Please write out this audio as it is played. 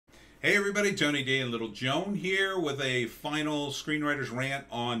Hey everybody, Tony D and Little Joan here with a final screenwriter's rant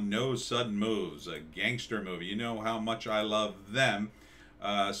on No Sudden Moves, a gangster movie. You know how much I love them,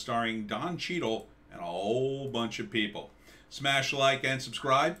 starring Don Cheadle and a whole bunch of people. Smash like and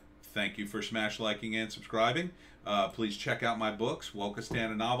subscribe. Thank you for smash liking and subscribing. Please check out my books,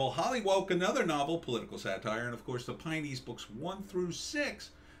 Wokistan, a novel, Hollywoke, another novel, political satire, and of course the Pineys books 1 through 6,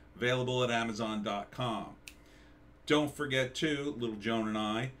 available at Amazon.com. Don't forget too, Little Joan and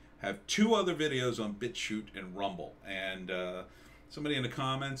I have 2 other videos on Bitchute and Rumble. And somebody in the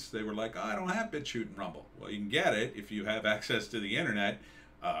comments, they were like, oh, I don't have Bitchute and Rumble. Well, you can get it if you have access to the internet.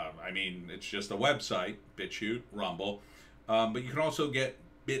 I mean, it's just a website, Bitchute, Rumble. But you can also get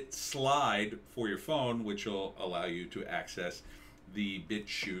BitSlide for your phone, which will allow you to access the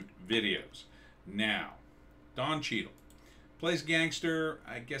Bitchute videos. Now, Don Cheadle plays gangster.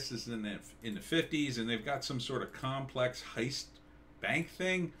 I guess this is in the 50s, and they've got some sort of complex heist bank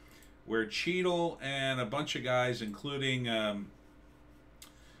thing where Cheadle and a bunch of guys, including Del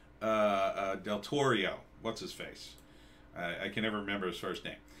Toro, what's his face? I can never remember his first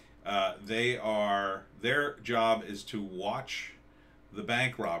name. Their job is to watch the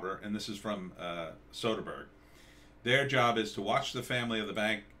bank robber, and this is from Soderbergh. Their job is to watch the family of the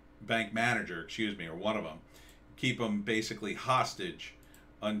bank manager, excuse me, or one of them, keep them basically hostage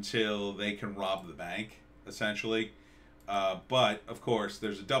until they can rob the bank, essentially. But, of course,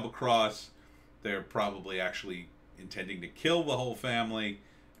 there's a double cross. They're probably actually intending to kill the whole family,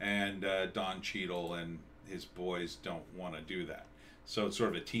 and Don Cheadle and his boys don't want to do that. So it's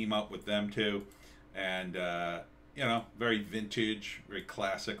sort of a team up with them two, and, you know, very vintage, very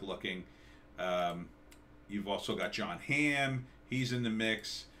classic looking. You've also got John Hamm. He's in the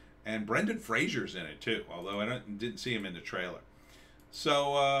mix. And Brendan Fraser's in it, too, although I didn't see him in the trailer.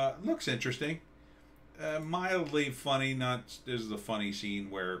 So, looks interesting. Mildly funny. There's the funny scene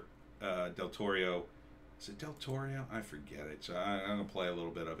where Del Toro, is it Del Toro? I forget it. So I'm going to play a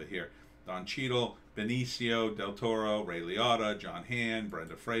little bit of it here. Don Cheadle, Benicio Del Toro, Ray Liotta, John Hamm,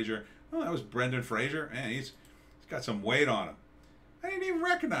 Brendan Fraser. Oh, that was Brendan Fraser. Man, he's got some weight on him. I didn't even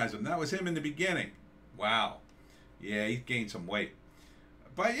recognize him. That was him in the beginning. Wow. Yeah, he's gained some weight.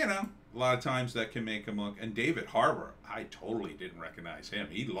 But, you know, a lot of times that can make him look... And David Harbour, I totally didn't recognize him.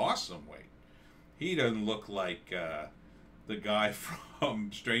 He lost some weight. He doesn't look like the guy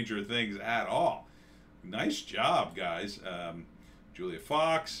from Stranger Things at all. Nice job, guys. Julia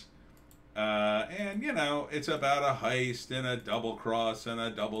Fox. And, you know, it's about a heist and a double cross and a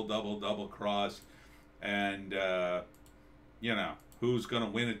double cross. And, you know, who's going to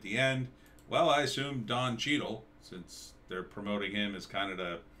win at the end? Well, I assume Don Cheadle, since they're promoting him as kind of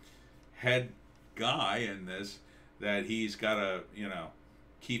the head guy in this, that he's got to, you know,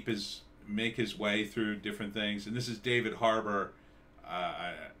 make his way through different things. And this is David Harbour,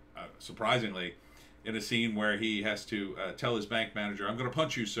 surprisingly, in a scene where he has to tell his bank manager, I'm going to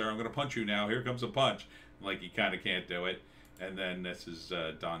punch you, sir. I'm going to punch you now. Here comes a punch. Like he kind of can't do it. And then this is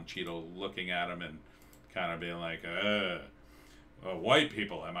Don Cheadle looking at him and kind of being like, white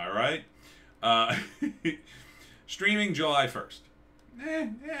people, am I right? Streaming July 1st.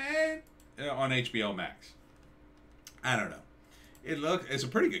 On HBO Max. I don't know. It's a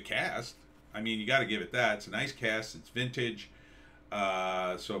pretty good cast. I mean, you got to give it that. It's a nice cast. It's vintage.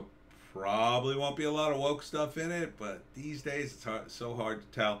 So probably won't be a lot of woke stuff in it, but these days it's so hard to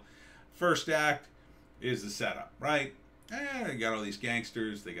tell. First act is the setup, right? They got all these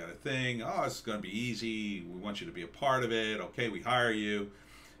gangsters. They got a thing. Oh, it's going to be easy. We want you to be a part of it. Okay, we hire you.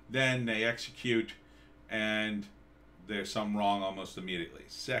 Then they execute, and there's something wrong almost immediately.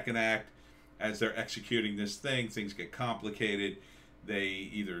 Second act, as they're executing this thing, things get complicated. They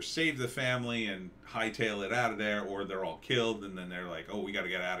either save the family and hightail it out of there, or they're all killed, and then they're like, oh, we got to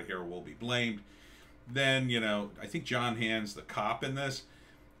get out of here or we'll be blamed. Then, you know, I think John Hamm's the cop in this.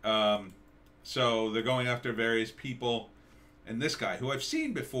 So they're going after various people. And this guy, who I've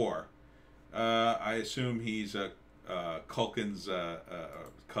seen before, I assume he's Culkin's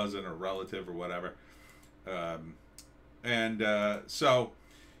cousin or relative or whatever. So,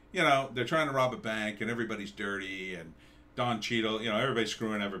 you know, they're trying to rob a bank and everybody's dirty, and Don Cheadle, you know, everybody's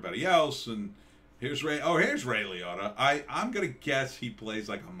screwing everybody else, and here's Ray Liotta. I'm going to guess he plays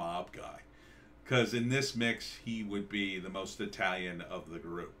like a mob guy, because in this mix, he would be the most Italian of the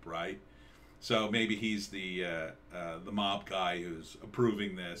group, right? So maybe he's the mob guy who's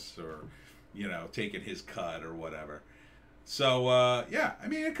approving this, or, you know, taking his cut or whatever. So, yeah, I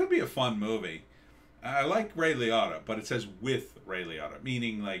mean, it could be a fun movie. I like Ray Liotta, but it says with Ray Liotta,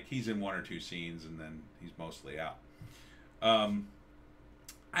 meaning like he's in 1 or 2 scenes and then he's mostly out.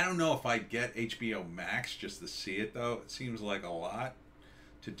 I don't know if I'd get HBO Max just to see it, though. It seems like a lot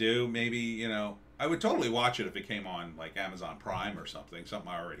to do. Maybe, you know, I would totally watch it if it came on like Amazon Prime or something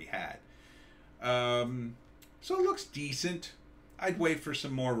I already had. So it looks decent. I'd wait for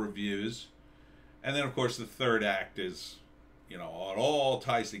some more reviews. And then, of course, the third act is, you know, it all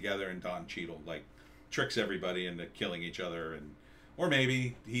ties together, and Don Cheadle, like, tricks everybody into killing each other, and or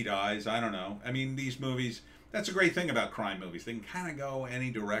maybe he dies. I don't know. I mean, these movies, that's a great thing about crime movies. They can kind of go any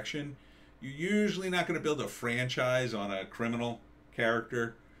direction. You're usually not going to build a franchise on a criminal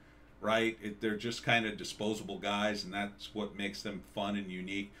character, right? They're just kind of disposable guys, and that's what makes them fun and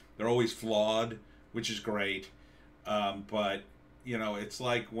unique. They're always flawed, which is great. But, you know, it's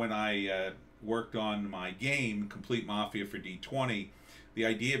like when I worked on my game, Complete Mafia for D20, the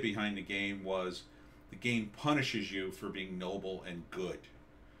idea behind the game was the game punishes you for being noble and good.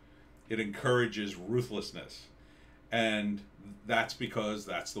 It encourages ruthlessness. And that's because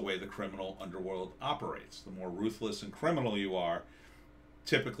that's the way the criminal underworld operates. The more ruthless and criminal you are,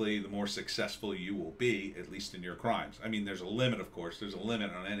 typically the more successful you will be, at least in your crimes. I mean, there's a limit, of course. There's a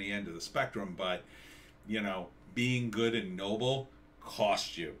limit on any end of the spectrum, but, you know, being good and noble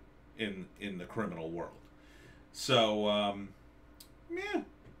costs you in the criminal world. So,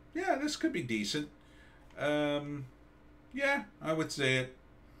 yeah, this could be decent. Yeah, I would say it.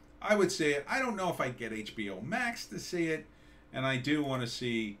 I would say it. I don't know if I'd get HBO Max to see it, and I do want to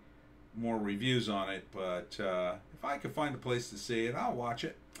see more reviews on it, but if I could find a place to see it, I'll watch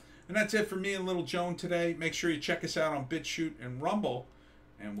it. And that's it for me and Little Joan today. Make sure you check us out on Bitchute and Rumble,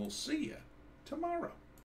 and we'll see you tomorrow.